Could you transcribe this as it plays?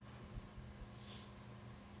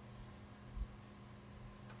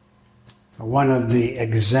One of the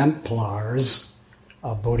exemplars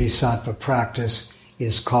of Bodhisattva practice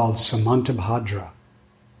is called Samantabhadra,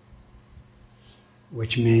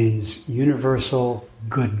 which means universal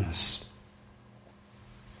goodness.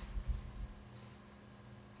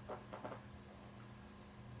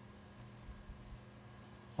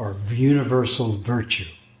 Or universal virtue.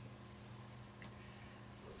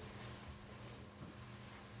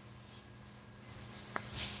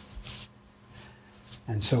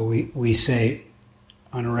 And so we say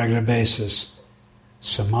on a regular basis,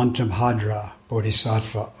 Samantabhadra,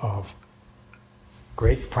 Bodhisattva of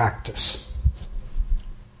great practice.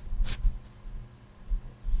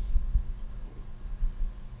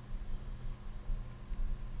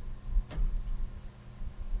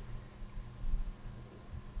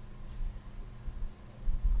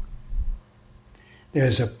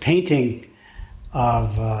 There's a painting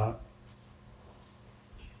of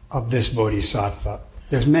this Bodhisattva.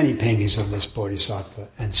 There's many paintings of this Bodhisattva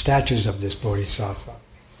and statues of this Bodhisattva.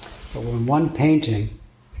 But when one painting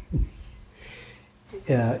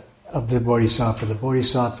of the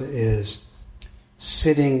Bodhisattva is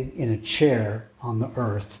sitting in a chair on the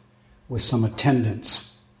earth with some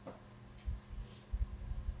attendants.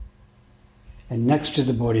 And next to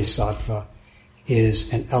the Bodhisattva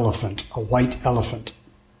is an elephant, a white elephant.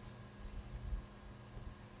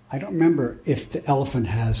 I don't remember if the elephant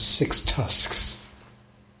has 6 tusks.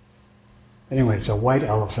 Anyway, it's a white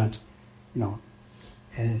elephant,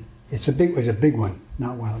 and it's a big one,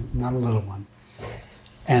 not a little one.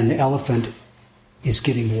 And the elephant is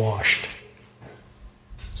getting washed.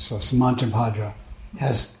 So Samantabhadra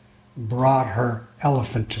has brought her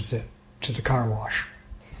elephant to the car wash.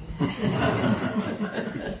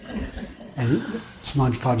 And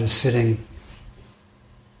Samantabhadra is sitting.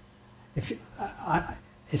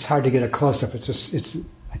 It's hard to get a close-up.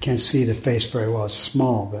 I can't see the face very well. It's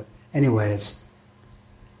small, but anyway, it's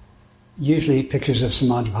usually pictures of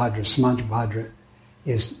Samantabhadra. Samantabhadra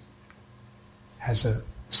has a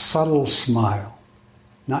subtle smile,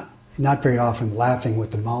 not very often laughing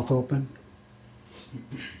with the mouth open,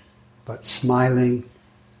 but smiling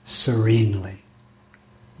serenely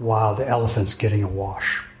while the elephant's getting a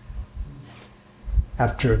wash.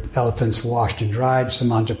 After the elephant's washed and dried,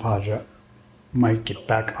 Samantabhadra might get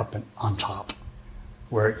back up and on top,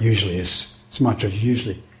 where it usually is. Samantabhadra is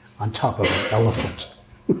usually on top of an elephant.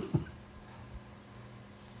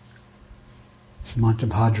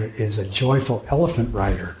 Samantabhadra is a joyful elephant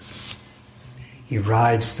rider. He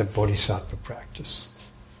rides the Bodhisattva practice.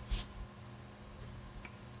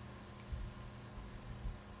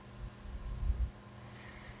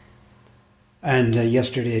 And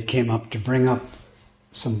yesterday it came up to bring up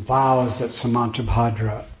some vows that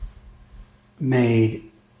Samantabhadra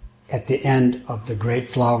made at the end of the Great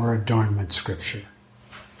Flower Adornment Scripture.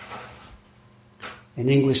 In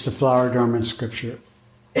English, the Flower Adornment Scripture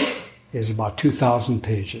is about 2,000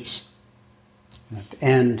 pages. And at the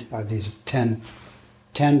end are these 10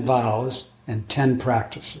 vows and 10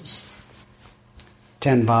 practices.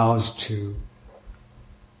 10 vows to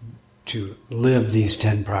live these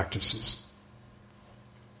 10 practices.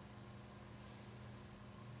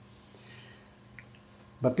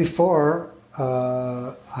 But before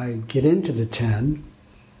I get into the 10,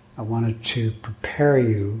 I wanted to prepare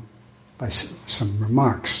you by some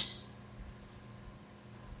remarks.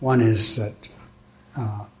 One is that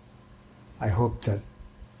I hope that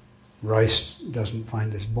Royce doesn't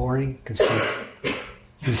find this boring, because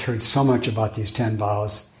he's heard so much about these 10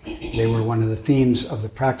 vows. They were one of the themes of the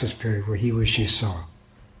practice period where he wished he saw.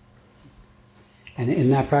 And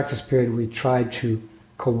in that practice period, we tried to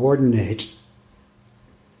coordinate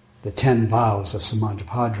the 10 vows of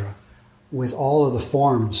Samantabhadra with all of the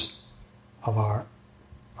forms of our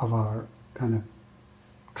kind of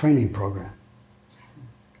training program.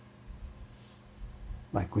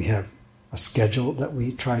 Like we have a schedule that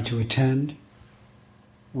we try to attend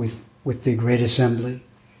with the Great Assembly.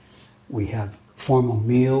 We have formal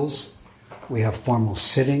meals. We have formal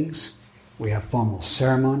sittings. We have formal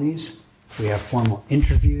ceremonies. We have formal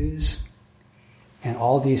interviews. And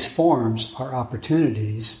all these forms are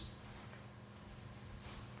opportunities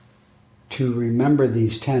to remember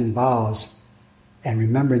these 10 vows, and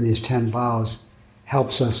remembering these 10 vows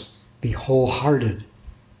helps us be wholehearted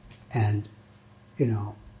and,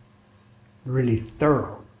 really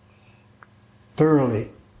thoroughly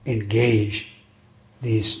engage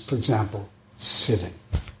these, for example, sitting.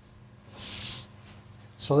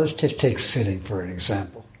 So let's just take sitting for an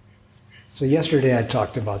example. So yesterday I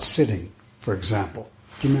talked about sitting, for example.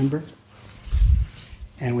 Do you remember?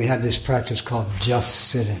 And we have this practice called just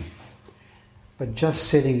sitting. But just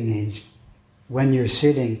sitting means when you're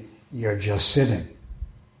sitting, you're just sitting.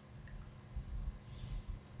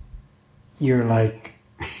 You're like,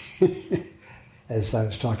 as I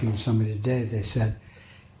was talking to somebody today, they said,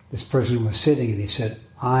 this person was sitting and he said,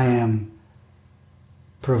 I am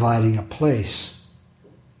providing a place.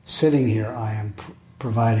 Sitting here, I am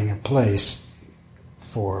providing a place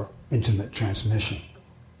for intimate transmission.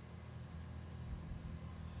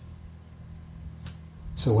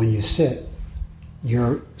 So when you sit,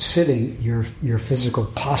 you're sitting, your physical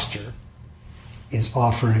posture is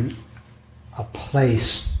offering a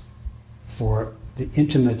place for the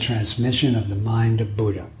intimate transmission of the mind of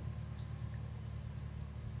Buddha.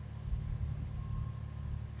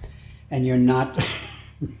 And you're not,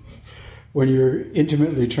 when you're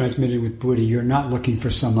intimately transmitting with Buddha, you're not looking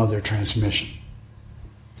for some other transmission.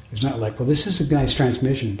 It's not like, well, this is a nice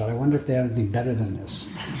transmission, but I wonder if they have anything better than this.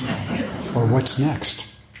 Or what's next?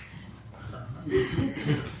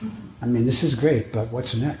 I mean, this is great, but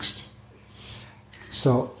what's next?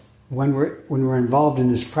 So when we're involved in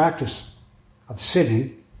this practice of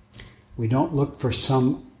sitting, we don't look for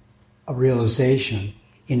a realization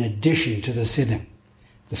in addition to the sitting.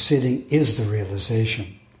 The sitting is the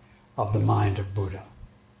realization of the mind of Buddha.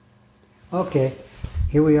 Okay,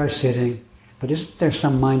 here we are sitting, but isn't there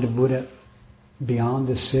some mind of Buddha beyond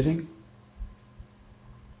this sitting?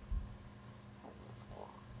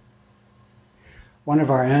 One of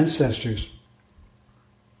our ancestors,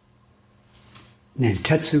 named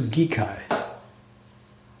Tetsu Gikai,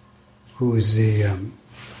 who is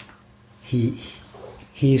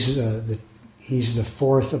he's the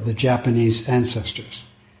fourth of the Japanese ancestors.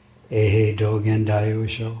 Eihei Dogen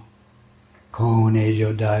Daiyosho, Kon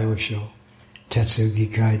Eijo Daiyosho, Tetsu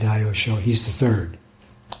Gikai Daiyosho. He's the third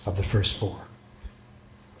of the first four.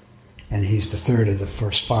 And he's the third of the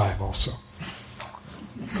first five also.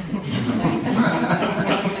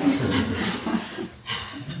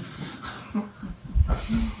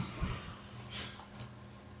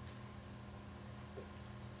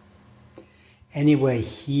 Anyway,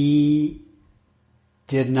 he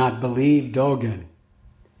did not believe Dogen.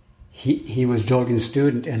 He was Dogen's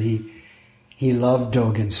student, and he loved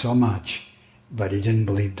Dogen so much, but he didn't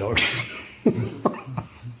believe Dogen.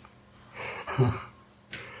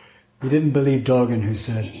 He didn't believe Dogen, who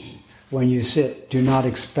said, when you sit, do not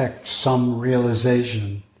expect some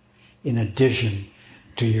realization in addition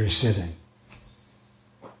to your sitting.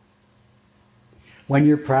 When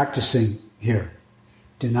you're practicing here,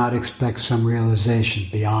 do not expect some realization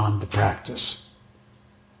beyond the practice.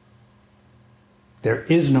 There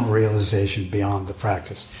is no realization beyond the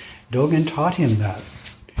practice. Dogen taught him that.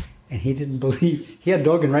 And he didn't believe. He had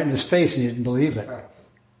Dogen right in his face and he didn't believe it.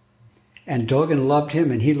 And Dogen loved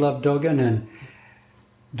him and he loved Dogen, and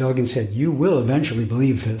Dogen said, you will eventually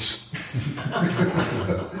believe this.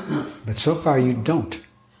 But so far you don't.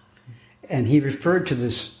 And he referred to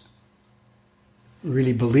this,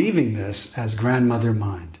 really believing this, as grandmother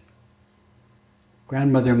mind.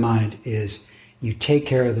 Grandmother mind is you take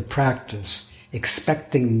care of the practice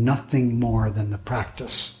expecting nothing more than the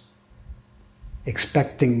practice.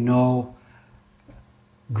 Expecting no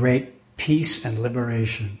great peace and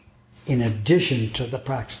liberation in addition to the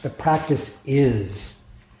practice. The practice is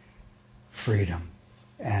freedom,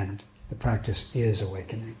 and the practice is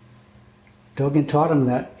awakening. Dogen taught him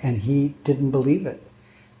that, and he didn't believe it.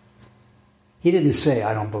 He didn't say,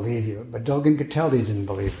 I don't believe you, but Dogen could tell he didn't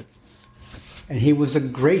believe it. And he was a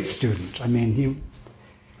great student. I mean,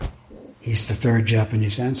 he's the third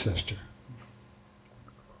Japanese ancestor.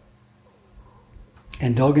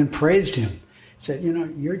 And Dogen praised him. Said,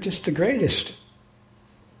 you're just the greatest.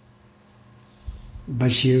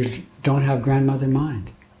 But you don't have grandmother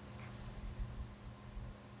mind.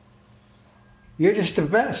 You're just the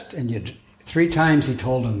best. And 3 times he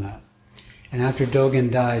told him that. And after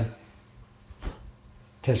Dogen died,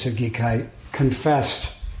 Tetsu Gikai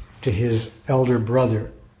confessed to his elder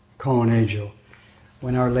brother, Kon Eijo,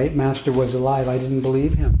 when our late master was alive, I didn't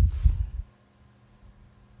believe him.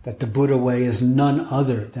 That the Buddha way is none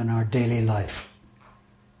other than our daily life.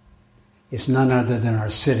 It's none other than our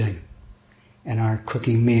sitting and our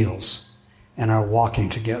cooking meals and our walking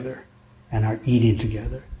together and our eating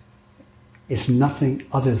together. It's nothing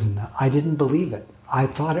other than that. I didn't believe it. I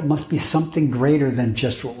thought it must be something greater than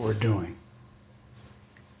just what we're doing.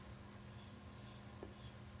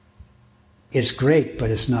 It's great,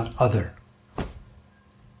 but it's not other.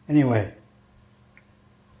 Anyway,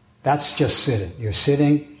 that's just sitting. You're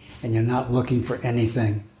sitting and you're not looking for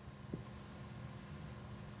anything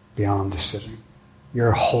beyond the sitting.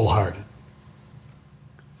 You're wholehearted.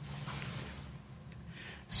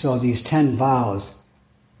 So these 10 vows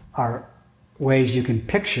are ways you can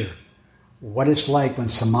picture what it's like when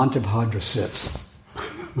Samantabhadra sits.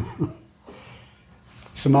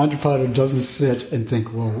 Samantabhadra doesn't sit and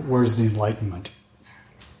think, well, where's the enlightenment?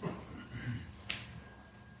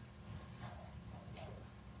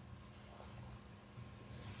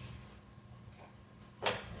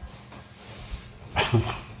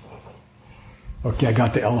 Okay, I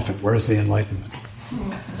got the elephant. Where's the enlightenment?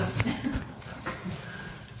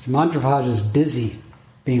 Samantabhadra is busy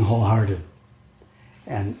being wholehearted.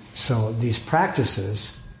 And so these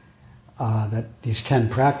practices, these 10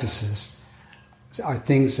 practices, are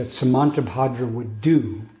things that Samantabhadra would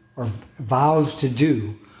do, or vows to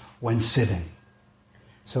do, when sitting.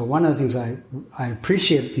 So one of the things I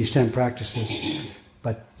appreciate these 10 practices,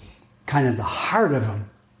 but kind of the heart of them,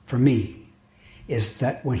 for me, is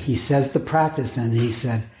that when he says the practice, and he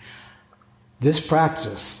said, this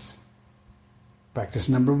practice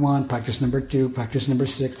number 1, practice number 2, practice number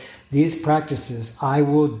 6, these practices, I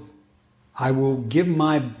will give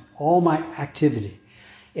all my activity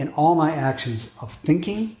in all my actions of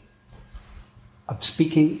thinking, of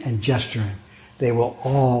speaking, and gesturing. They will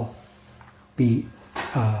all be,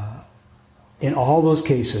 in all those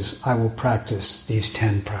cases, I will practice these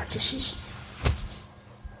 10 practices.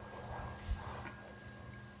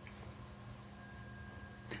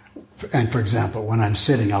 And for example, when I'm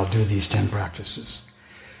sitting, I'll do these 10 practices.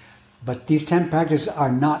 But these 10 practices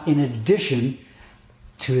are not in addition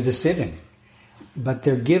to the sitting. But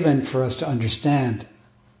they're given for us to understand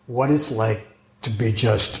what it's like to be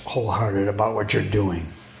just wholehearted about what you're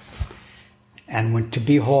doing. And to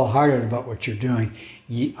be wholehearted about what you're doing,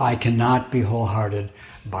 I cannot be wholehearted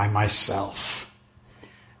by myself.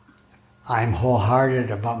 I'm wholehearted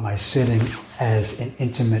about my sitting as an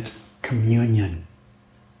intimate communion.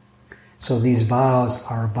 So these vows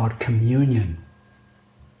are about communion.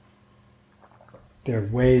 They're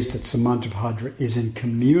ways that Samantabhadra is in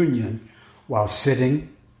communion while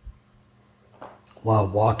sitting, while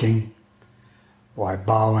walking, while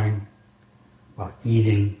bowing, while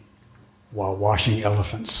eating, while washing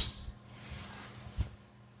elephants.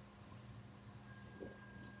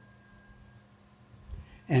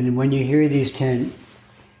 And when you hear these 10,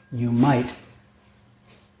 you might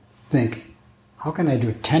think, how can I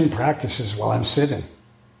do 10 practices while I'm sitting?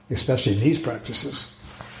 Especially these practices.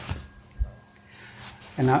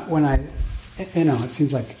 And it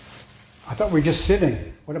seems like, I thought we were just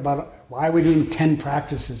sitting. Why are we doing 10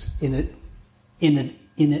 practices in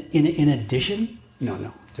addition?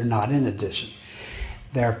 No, they're not in addition.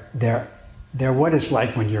 They're what it's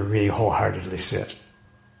like when you really wholeheartedly sit.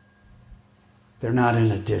 They're not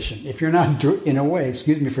in addition. If you're not in a way,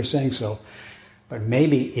 excuse me for saying so, but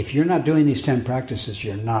maybe if you're not doing these 10 practices,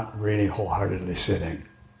 you're not really wholeheartedly sitting.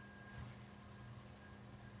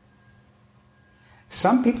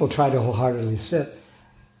 Some people try to wholeheartedly sit,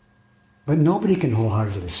 but nobody can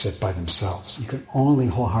wholeheartedly sit by themselves. You can only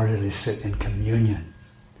wholeheartedly sit in communion.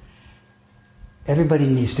 Everybody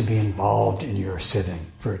needs to be involved in your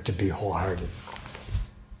sitting for it to be wholehearted.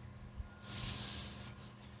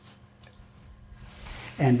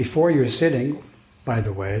 And before you're sitting, by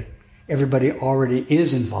the way, everybody already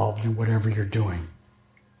is involved in whatever you're doing.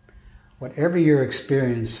 Whatever you're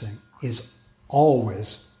experiencing is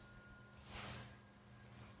always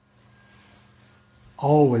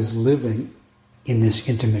living in this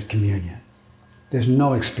intimate communion. There's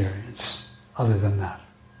no experience other than that.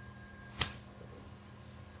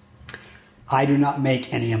 I do not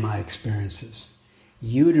make any of my experiences.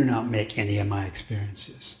 You do not make any of my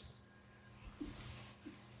experiences.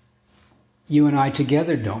 You and I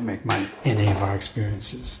together don't make any of our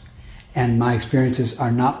experiences. And my experiences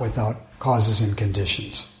are not without causes and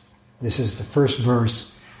conditions. This is the first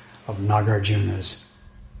verse of Nagarjuna's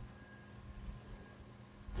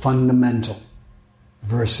fundamental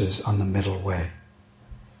verses on the middle way.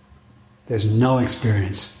 There's no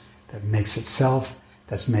experience that makes itself,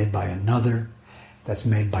 that's made by another, that's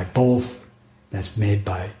made by both, that's made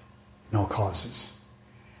by no causes.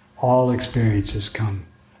 All experiences come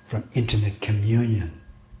from intimate communion.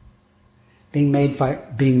 Being made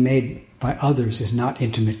by others is not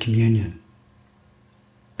intimate communion.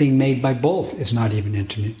 Being made by both is not even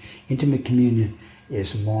intimate. Intimate communion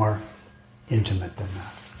is more intimate than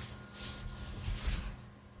that.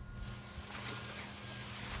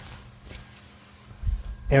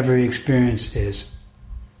 Every experience is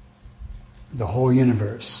the whole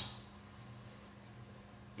universe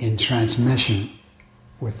in transmission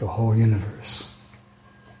with the whole universe,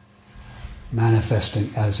 manifesting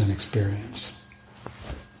as an experience.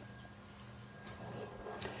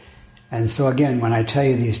 And so again, when I tell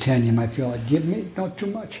you these 10, you might feel like, give me, not too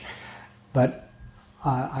much. But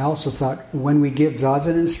I also thought when we give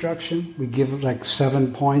Zazen instruction, we give like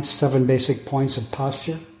 7 points, 7 basic points of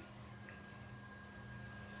posture.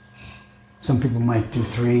 Some people might do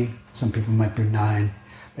 3, some people might do 9,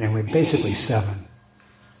 but anyway, basically 7.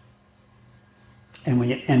 And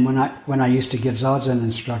when I used to give Zazen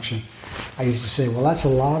instruction, I used to say, well, that's a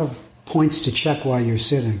lot of points to check while you're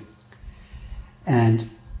sitting. And,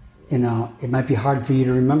 it might be hard for you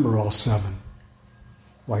to remember all 7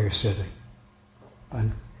 while you're sitting.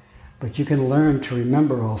 But you can learn to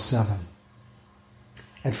remember all 7.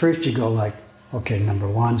 At first you go like, okay, number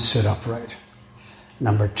 1, sit upright.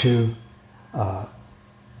 Number 2,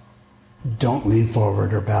 don't lean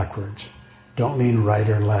forward or backwards. Don't lean right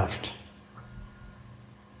or left.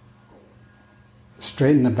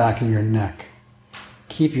 Straighten the back of your neck.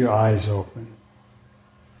 Keep your eyes open.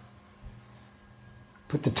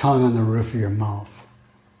 Put the tongue on the roof of your mouth.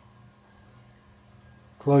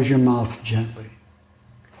 Close your mouth gently.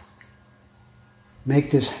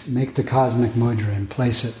 Make the cosmic mudra and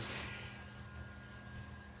place it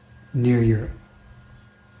near your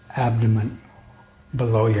abdomen,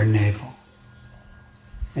 below your navel,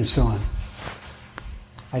 and so on.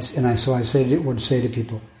 I would say to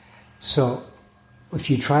people, so if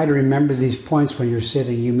you try to remember these points when you're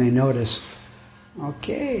sitting, you may notice,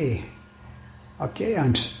 okay,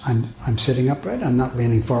 I'm sitting upright. I'm not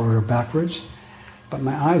leaning forward or backwards, but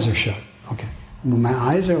my eyes are shut. Okay, well, my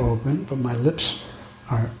eyes are open, but my lips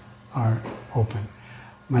are open.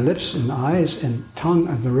 My lips and eyes and tongue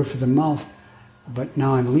are the roof of the mouth, but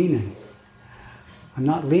now I'm leaning. I'm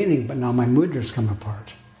not leaning, but now my mudras come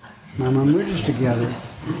apart. Now my mudras together.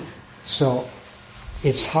 So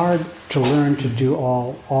it's hard to learn to do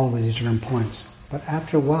all of these different points. But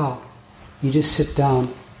after a while, you just sit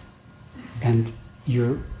down and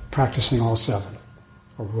you're practicing all 7,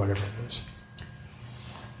 or whatever it is.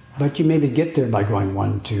 But you maybe get there by going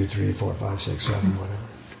 1, 2, 3, 4, 5, 6, 7, whatever.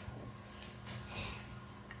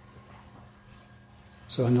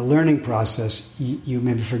 So in the learning process, you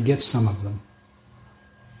maybe forget some of them.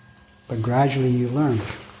 But gradually you learn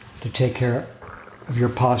to take care of your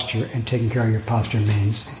posture, and taking care of your posture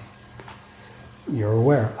means you're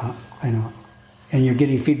aware, and you're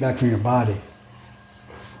getting feedback from your body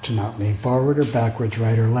to not lean forward or backwards,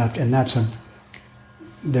 right or left, and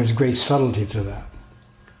there's great subtlety to that.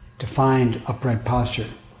 To find upright posture,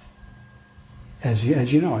 as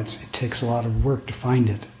you know, it takes a lot of work to find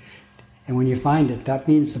it. And when you find it, that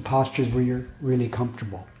means the posture is where you're really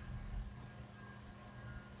comfortable.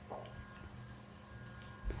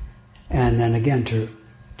 And then again, to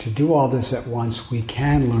do all this at once, we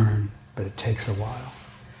can learn, but it takes a while.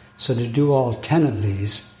 So to do all 10 of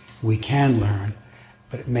these, we can learn,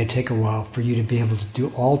 but it may take a while for you to be able to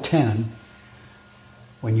do all 10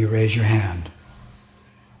 when you raise your hand.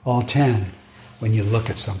 All 10 when you look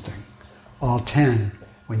at something. All 10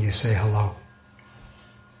 when you say hello.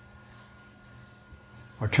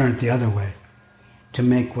 Or turn it the other way. To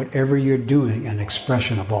make whatever you're doing an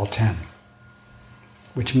expression of all 10.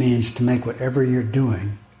 Which means to make whatever you're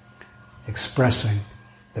doing expressing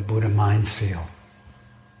the Buddha mind seal.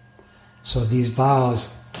 So these vows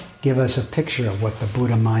give us a picture of what the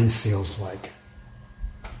Buddha mind seal's like.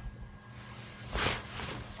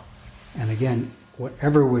 And again,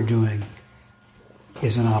 whatever we're doing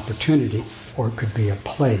is an opportunity, or it could be a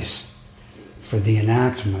place, for the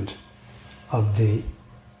enactment of the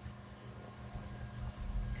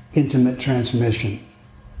intimate transmission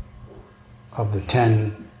of the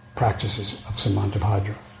 10 practices of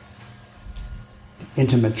Samantabhadra. The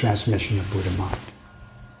intimate transmission of Buddha mind.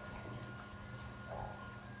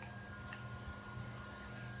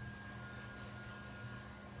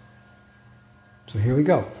 So here we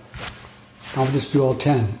go. I'll just do all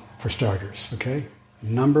 10 for starters, okay?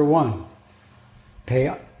 Number 1,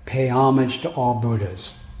 pay homage to all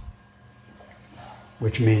Buddhas,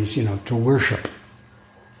 which means, to worship.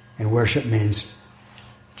 And worship means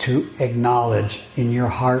to acknowledge in your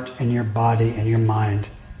heart and your body and your mind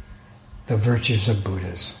the virtues of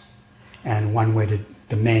Buddhas. And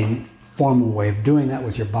the main formal way of doing that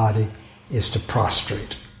with your body is to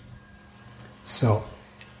prostrate. So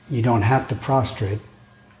you don't have to prostrate.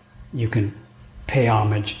 You can pay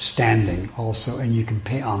homage standing also, and you can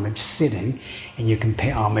pay homage sitting, and you can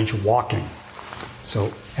pay homage walking.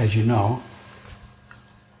 So, as you know,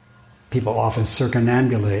 people often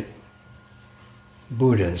circumambulate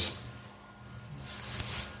Buddhas.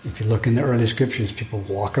 If you look in the early scriptures, people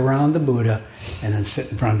walk around the Buddha and then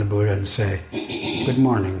sit in front of the Buddha and say, "Good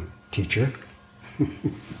morning, teacher."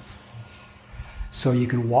 So you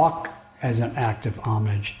can walk as an act of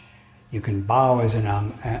homage. You can bow as an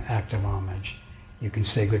act of homage. You can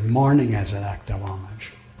say good morning as an act of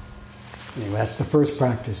homage. Anyway, that's the first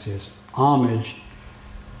practice, is homage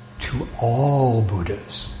to all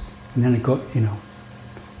Buddhas. And then it goes,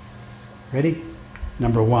 ready?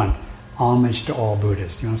 Number 1, homage to all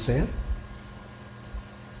Buddhas. Do you want to say it?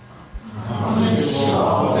 Homage to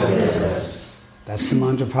all Buddhas. That's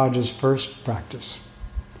Samantabhadra's first practice.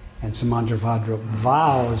 And Samantabhadra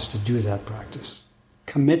vows to do that practice,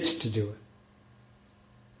 commits to do it.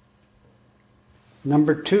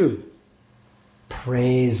 Number 2,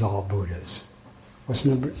 praise all Buddhas. What's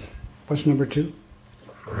number 2?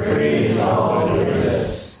 Praise all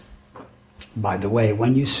Buddhas. By the way,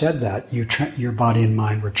 when you said that, your body and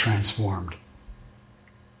mind were transformed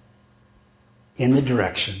in the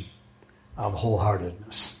direction of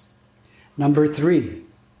wholeheartedness. Number 3,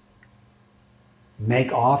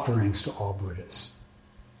 make offerings to all Buddhas.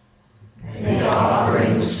 Make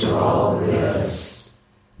offerings to all Buddhas.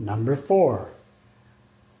 Number 4,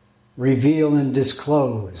 reveal and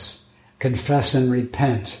disclose, confess and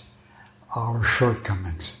repent our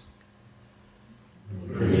shortcomings.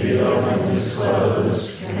 Reveal and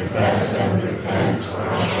disclose, confess and repent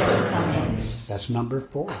our shortcomings. That's number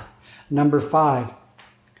 4. Number 5,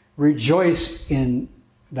 rejoice in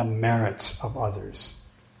the merits of others.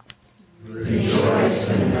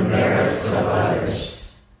 Rejoice in the merits of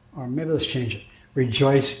others. Or maybe let's change it.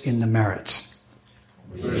 Rejoice in the merits.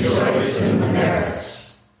 Rejoice in the merits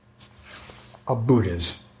of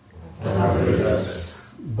Buddhas.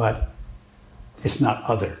 But it's not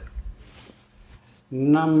other.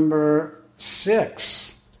 Number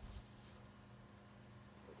 6.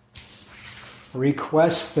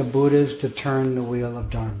 Request the Buddhas to turn the wheel of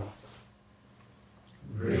Dharma.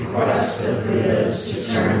 Request the Buddhas to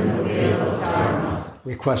turn the wheel of Dharma.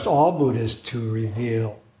 Request all Buddhas to turn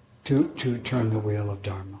the wheel of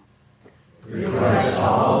Dharma. Request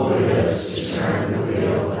all Buddhas to turn the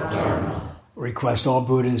wheel of Dharma. Request all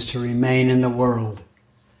Buddhas to remain in the world.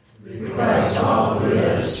 Request all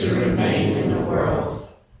Buddhas to remain in the world.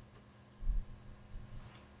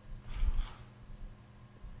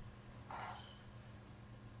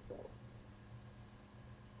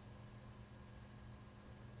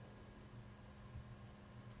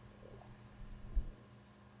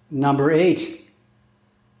 Number 8,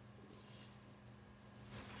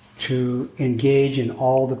 to engage in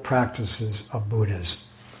all the practices of Buddhas.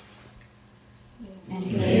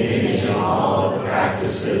 Engage in all the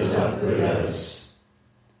practices of Buddhas.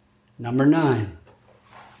 Number 9,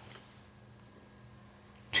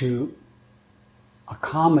 to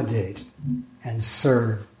accommodate and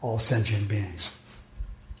serve all sentient beings.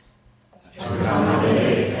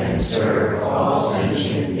 Accommodate and serve all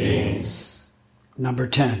sentient beings. Number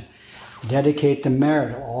 10, dedicate the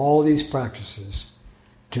merit of all these practices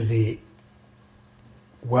to the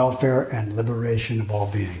welfare and liberation of all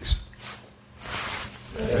beings.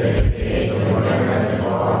 Dedicate the merit of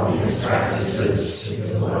all these practices to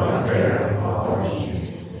the welfare of all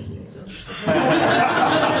beings.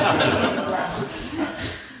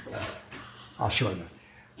 I'll shorten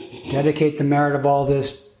it. Dedicate the merit of all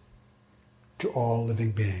this to all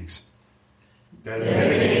living beings.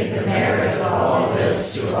 Dedicate the merit of all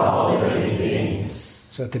this to all living beings.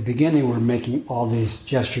 So at the beginning, we're making all these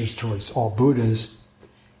gestures towards all Buddhas,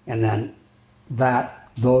 and then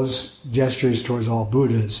those gestures towards all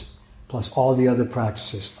Buddhas, plus all the other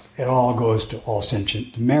practices, it all goes to all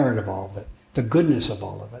sentient. The merit of all of it, the goodness of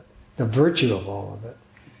all of it, the virtue of all of it,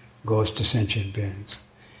 goes to sentient beings.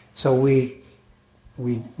 So we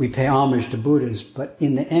pay homage to Buddhas, but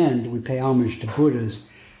in the end, we pay homage to Buddhas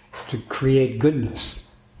to create goodness,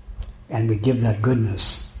 and we give that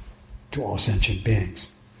goodness to all sentient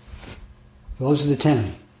beings. So those are the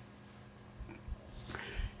 10.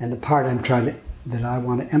 And the part that I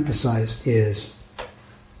want to emphasize is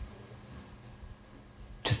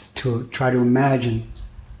to try to imagine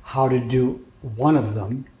how to do one of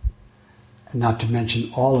them, and not to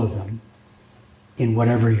mention all of them, in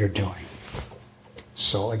whatever you're doing.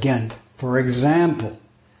 So again, for example,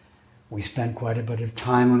 we spend quite a bit of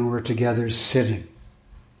time when we're together sitting.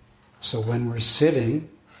 So when we're sitting,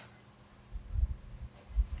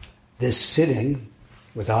 this sitting,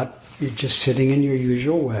 without you just sitting in your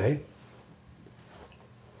usual way,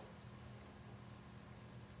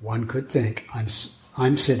 one could think, I'm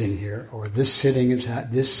sitting here, or this sitting is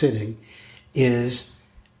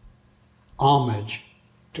homage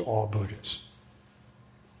to all Buddhas.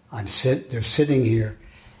 They're sitting here,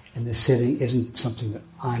 and this sitting isn't something that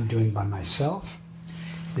I'm doing by myself.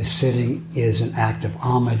 This sitting is an act of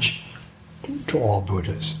homage to all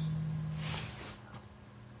Buddhas.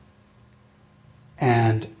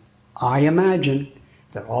 And I imagine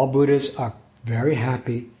that all Buddhas are very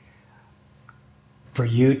happy for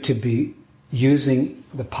you to be using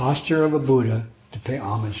the posture of a Buddha to pay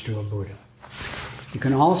homage to a Buddha. You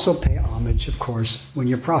can also pay homage, of course, when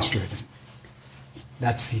you're prostrated.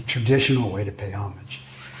 That's the traditional way to pay homage.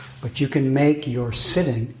 But you can make your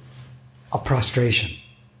sitting a prostration.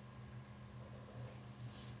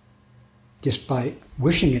 Just by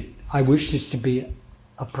wishing it, I wish this to be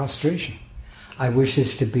a prostration. I wish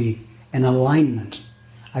this to be an alignment.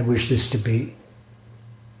 I wish this to be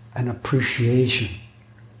an appreciation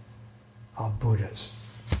of Buddhas.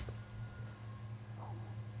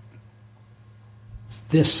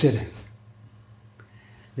 This sitting.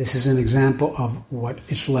 This is an example of what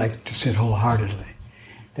it's like to sit wholeheartedly.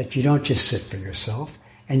 That you don't just sit for yourself,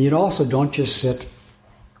 and you also don't just sit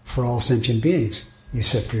for all sentient beings. You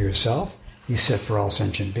sit for yourself, you sit for all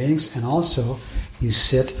sentient beings, and also you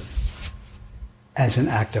sit as an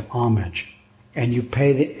act of homage. And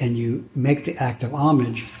you make the act of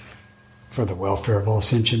homage for the welfare of all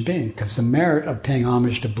sentient beings. Because the merit of paying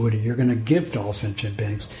homage to Buddha, you're going to give to all sentient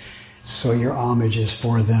beings. So your homage is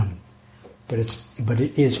for them. But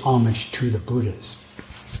it is homage to the Buddhas.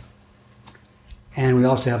 And we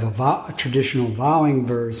also have a traditional vowing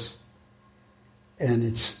verse, and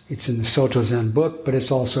it's in the Soto Zen book, but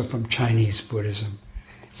it's also from Chinese Buddhism,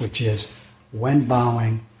 which is, when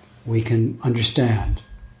bowing, we can understand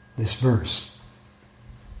this verse.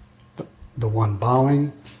 The one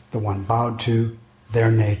bowing, the one bowed to,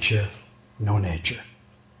 their nature, no nature.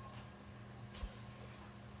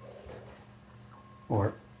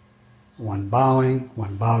 Or one bowing,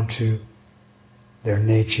 one bowed to, their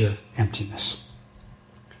nature, emptiness.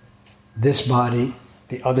 This body,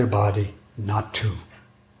 the other body, not two.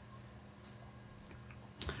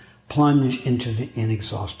 Plunge into the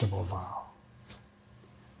inexhaustible vow.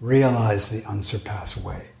 Realize the unsurpassed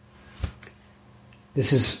way.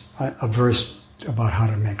 This is a verse about how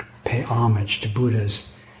to pay homage to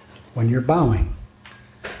Buddhas when you're bowing.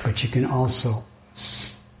 But you can also,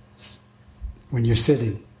 when you're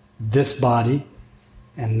sitting, this body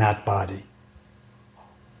and that body,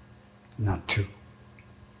 not two.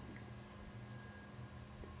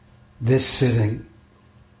 This sitting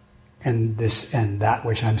and this and that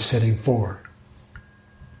which I'm sitting for,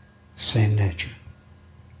 same nature.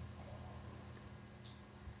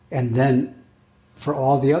 And then for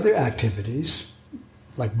all the other activities,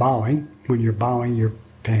 like bowing, when you're bowing, you're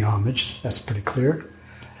paying homage, that's pretty clear.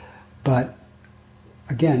 But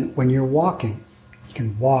again, when you're walking, you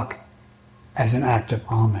can walk as an act of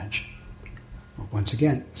homage. Once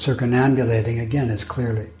again, circumambulating again is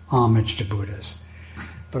clearly homage to Buddhas.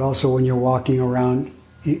 But also when you're walking around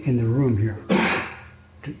in the room here,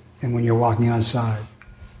 and when you're walking outside,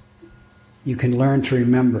 you can learn to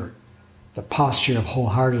remember the posture of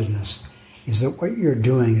wholeheartedness is that what you're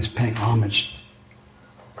doing is paying homage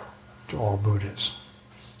to all Buddhas.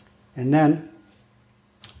 And then,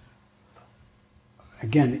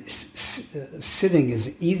 again, sitting is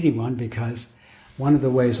an easy one because one of the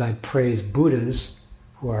ways I praise Buddhas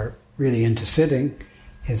who are really into sitting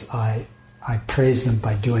is I praise them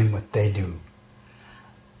by doing what they do.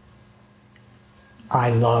 I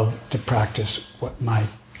love to practice what my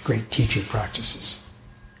great teacher practices.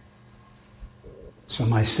 So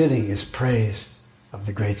my sitting is praise of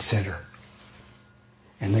the great sitter,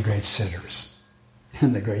 and the great sitters,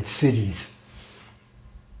 and the great cities.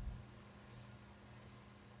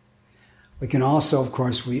 We can also, of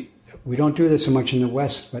course, we don't do this so much in the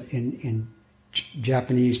West, but in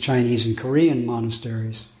Japanese, Chinese, and Korean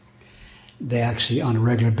monasteries, they actually, on a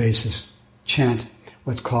regular basis, chant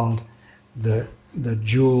what's called the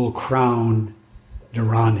jewel crown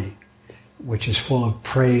dharani, which is full of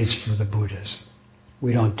praise for the Buddhas.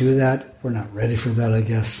 We don't do that. We're not ready for that, I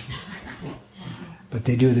guess. But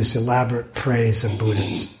they do this elaborate praise of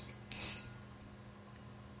Buddhas.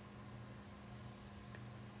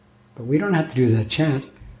 But we don't have to do that chant.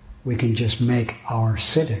 We can just make our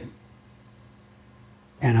sitting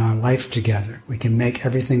and our life together. We can make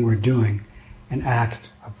everything we're doing an act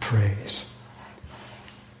of praise.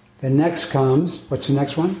 Then next comes, what's the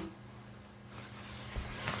next one?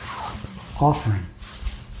 Offering.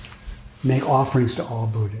 Make offerings to all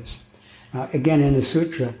Buddhas. Now, again, in the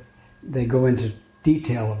sutra, they go into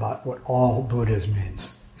detail about what all Buddhas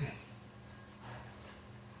means.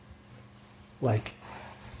 Like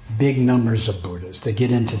big numbers of Buddhas. They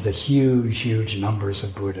get into the huge, huge numbers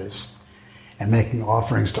of Buddhas and making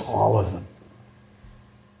offerings to all of them.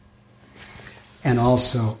 And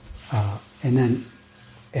also, and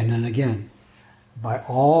then again, by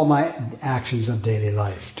all my actions of daily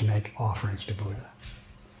life to make offerings to Buddha.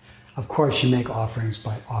 Of course, you make offerings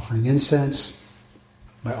by offering incense,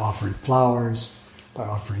 by offering flowers, by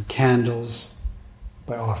offering candles,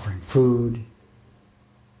 by offering food.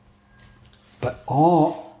 But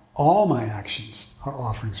all my actions are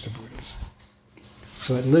offerings to Buddhas.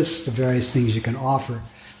 So it lists the various things you can offer,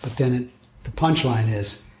 but then the punchline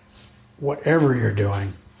is, whatever you're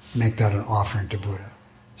doing, make that an offering to Buddha.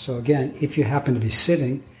 So again, if you happen to be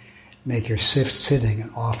sitting, make your sitting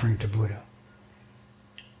an offering to Buddha.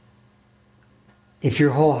 If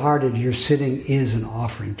you're wholehearted, your sitting is an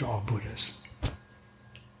offering to all Buddhas.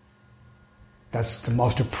 That's the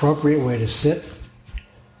most appropriate way to sit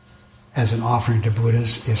as an offering to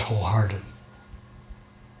Buddhas is wholehearted.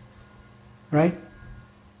 Right?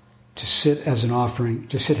 To sit as an offering,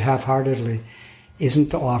 to sit half-heartedly, isn't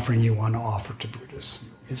the offering you want to offer to Buddhas,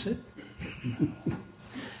 is it?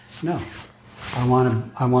 No. I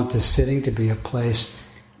want this sitting to be a place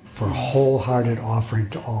for wholehearted offering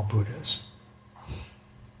to all Buddhas.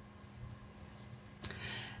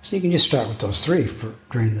 So you can just start with those three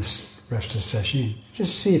during this rest of the session.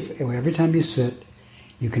 Just see if every time you sit,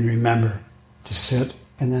 you can remember to sit.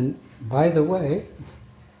 And then, by the way,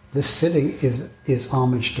 this sitting is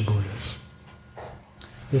homage to Buddhas.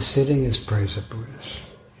 This sitting is praise of Buddhas.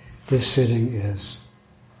 This sitting is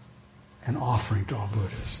an offering to all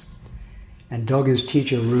Buddhas. And Dogen's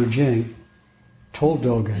teacher, Ru Jing, told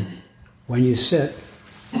Dogen, when you sit,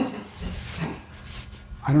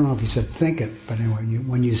 I don't know if he said think it, but anyway,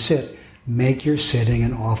 when you sit, make your sitting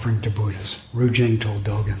an offering to Buddhas. Ru Jing told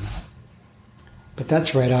Dogen that. But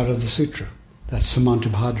that's right out of the sutra. That's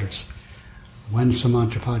Samantabhadra's. When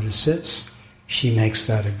Samantabhadra sits, she makes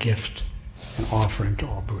that a gift, an offering to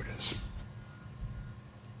all Buddhas.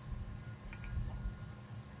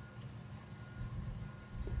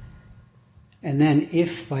 And then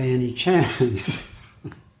if by any chance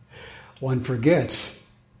one forgets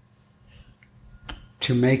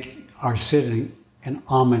to make our sitting an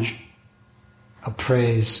homage, a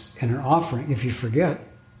praise, and an offering, if you forget,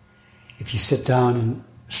 if you sit down and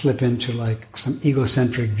slip into like some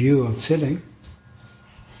egocentric view of sitting,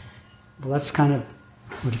 well, that's kind of,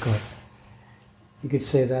 what do you call it? You could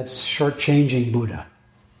say that's shortchanging Buddha,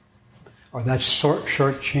 or that's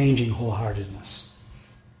shortchanging wholeheartedness.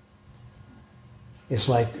 It's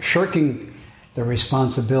like shirking the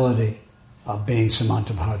responsibility of being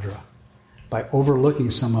Samantabhadra by overlooking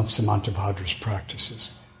some of Samantabhadra's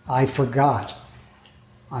practices. I forgot.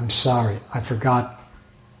 I'm sorry. I forgot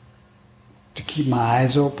to keep my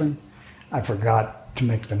eyes open. I forgot to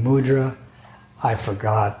make the mudra. I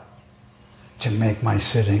forgot to make my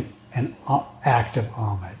sitting an act of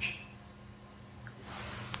homage.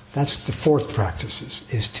 That's the fourth practice,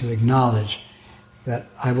 is to acknowledge that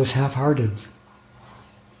I was half-hearted.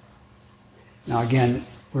 Now again,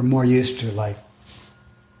 we're more used to like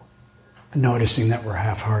noticing that we're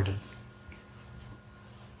half-hearted.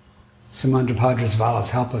 Samantabhadra's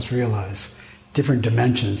vows help us realize different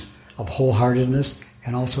dimensions of wholeheartedness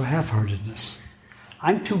and also half-heartedness.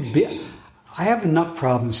 I'm too big. I have enough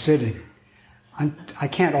problems sitting. I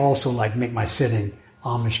can't also like make my sitting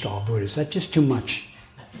homage to all Buddhas. That's just too much.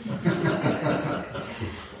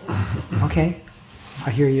 Okay,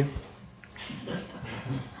 I hear you.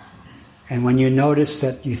 And when you notice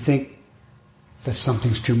that you think that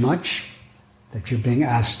something's too much, that you're being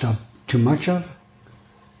asked of too much of,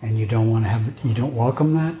 and you don't want to have it, you don't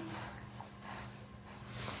welcome that.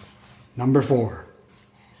 Number 4,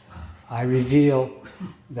 I reveal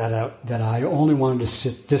that I only wanted to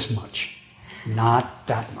sit this much, not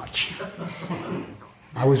that much.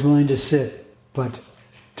 I was willing to sit, but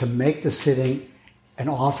to make the sitting an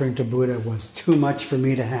offering to Buddha was too much for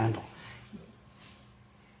me to handle.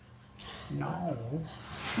 No.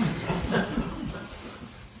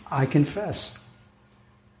 I confess.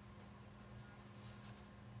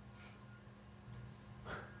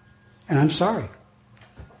 And I'm sorry.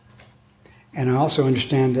 And I also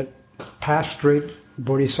understand that past great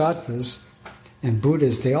bodhisattvas and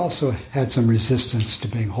Buddhas, they also had some resistance to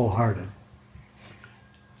being wholehearted.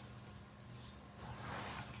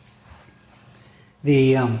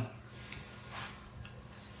 I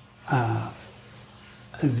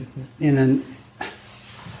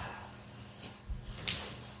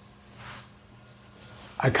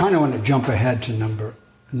kind of want to jump ahead to number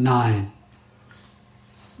 9,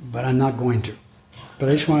 but I'm not going to. But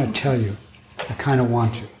I just want to tell you, I kind of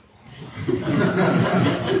want to.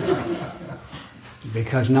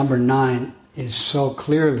 Because number 9 is so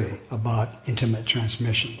clearly about intimate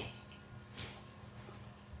transmission.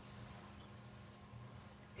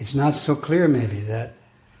 It's not so clear maybe that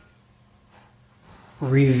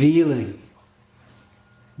revealing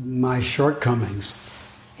my shortcomings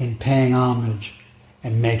in paying homage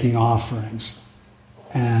and making offerings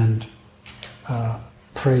and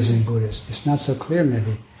praising Buddhas. It's not so clear,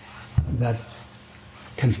 maybe, that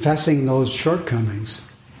confessing those shortcomings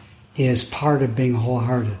is part of being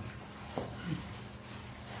wholehearted.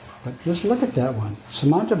 But just look at that one.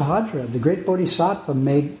 Samantabhadra, the great Bodhisattva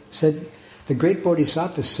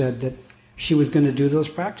said that she was going to do those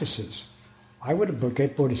practices. Why would a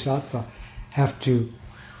great Bodhisattva have to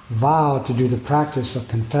vow to do the practice of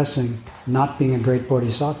confessing not being a great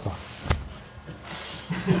Bodhisattva?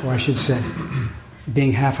 Or I should say,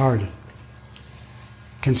 being half-hearted.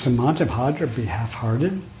 Can Samantabhadra be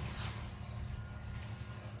half-hearted?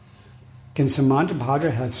 Can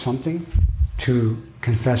Samantabhadra have something to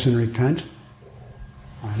confess and repent?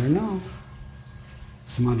 I don't know.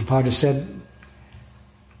 Samantabhadra said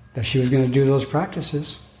that she was going to do those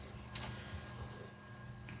practices.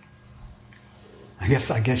 I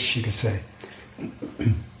guess you could say,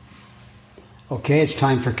 okay, it's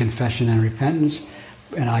time for confession and repentance,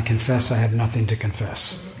 and I confess I have nothing to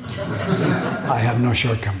confess. I have no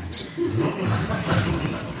shortcomings.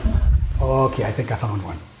 Okay, I think I found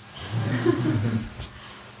one.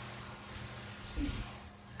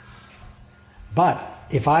 But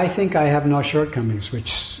if I think I have no shortcomings,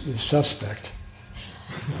 which is suspect,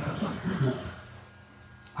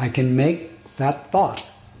 I can make that thought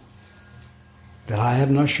that I have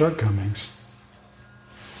no shortcomings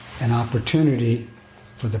an opportunity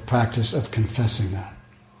for the practice of confessing that.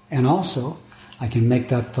 And also, I can make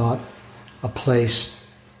that thought a place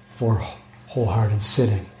for wholehearted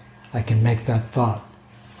sitting. I can make that thought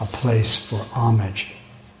a place for homage,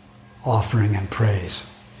 offering, and praise.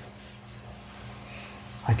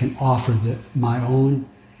 I can offer my own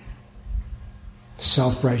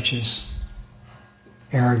self-righteous,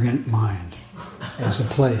 arrogant mind as a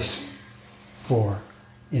place for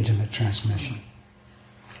intimate transmission.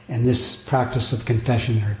 And this practice of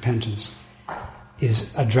confession and repentance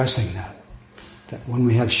is addressing that. That when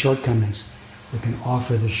we have shortcomings, we can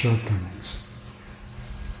offer the shortcomings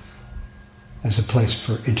as a place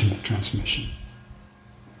for intimate transmission.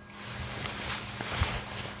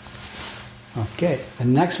 Okay, the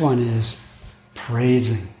next one is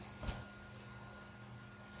praising.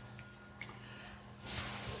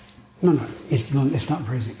 No, it's not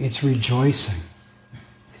praising. It's rejoicing.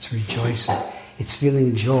 It's rejoicing. It's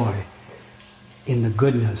feeling joy in the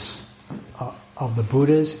goodness of the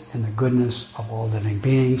Buddhas and the goodness of all living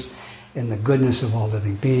beings. And the goodness of all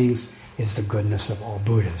living beings is the goodness of all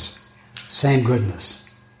Buddhas. Same goodness.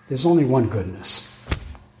 There's only one goodness.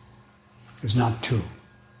 There's not two.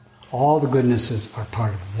 All the goodnesses are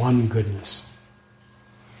part of one goodness.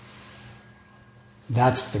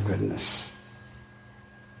 That's the goodness.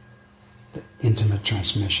 The intimate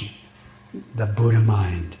transmission. The Buddha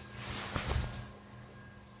mind.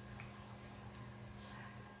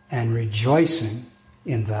 And rejoicing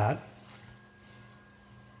in that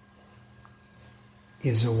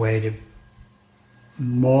is a way to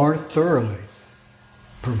more thoroughly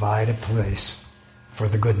provide a place for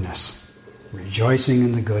the goodness. Rejoicing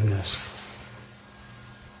in the goodness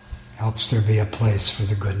helps there be a place for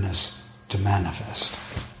the goodness to manifest.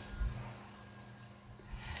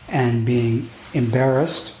 And being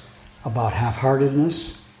embarrassed about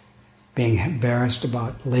half-heartedness, being embarrassed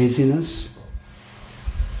about laziness,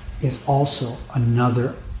 is also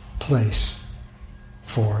another place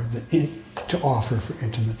for to offer for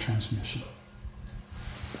intimate transmission.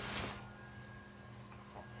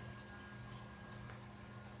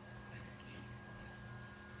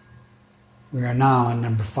 We are now on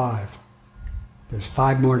number 5. There's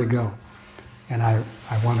 5 more to go. And I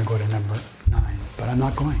want to go to number 9, but I'm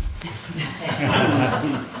not going.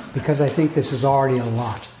 Because I think this is already a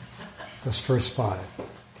lot, those first 5.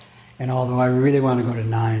 And although I really want to go to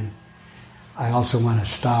 9, I also want to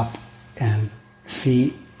stop and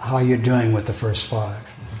see how you're doing with the first 5.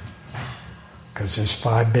 Because there's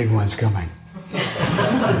 5 big ones coming.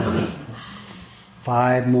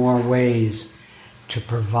 5 more ways to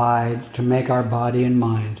make our body and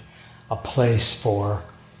mind a place for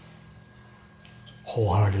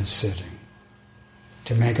wholehearted sitting.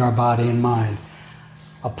 To make our body and mind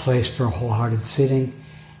a place for wholehearted sitting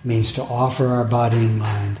means to offer our body and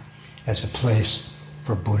mind as a place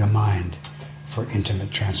for Buddha mind, for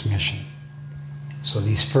intimate transmission. So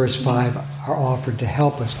these first 5 are offered to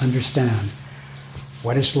help us understand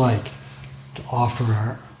what it's like to offer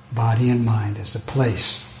our body and mind as a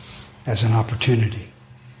place, as an opportunity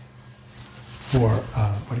for,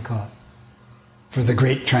 for the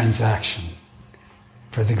great transaction,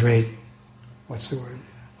 for the great,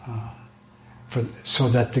 so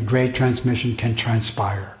that the great transmission can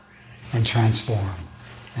transpire and transform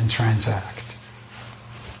and transact.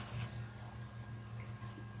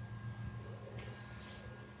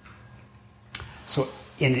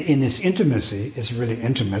 in this intimacy, it's really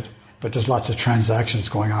intimate, but there's lots of transactions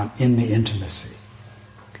going on in the intimacy.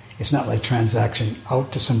 It's not like transaction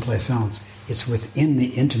out to someplace else. It's within the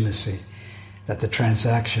intimacy that the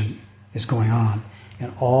transaction is going on.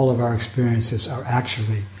 And all of our experiences are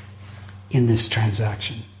actually in this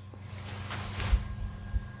transaction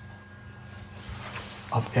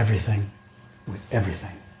of everything with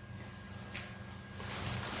everything.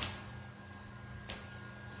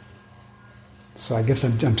 So I guess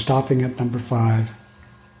I'm stopping at number 5.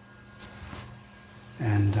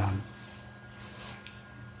 And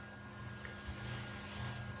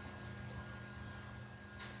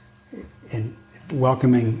in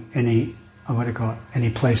welcoming any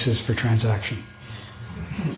places for transaction.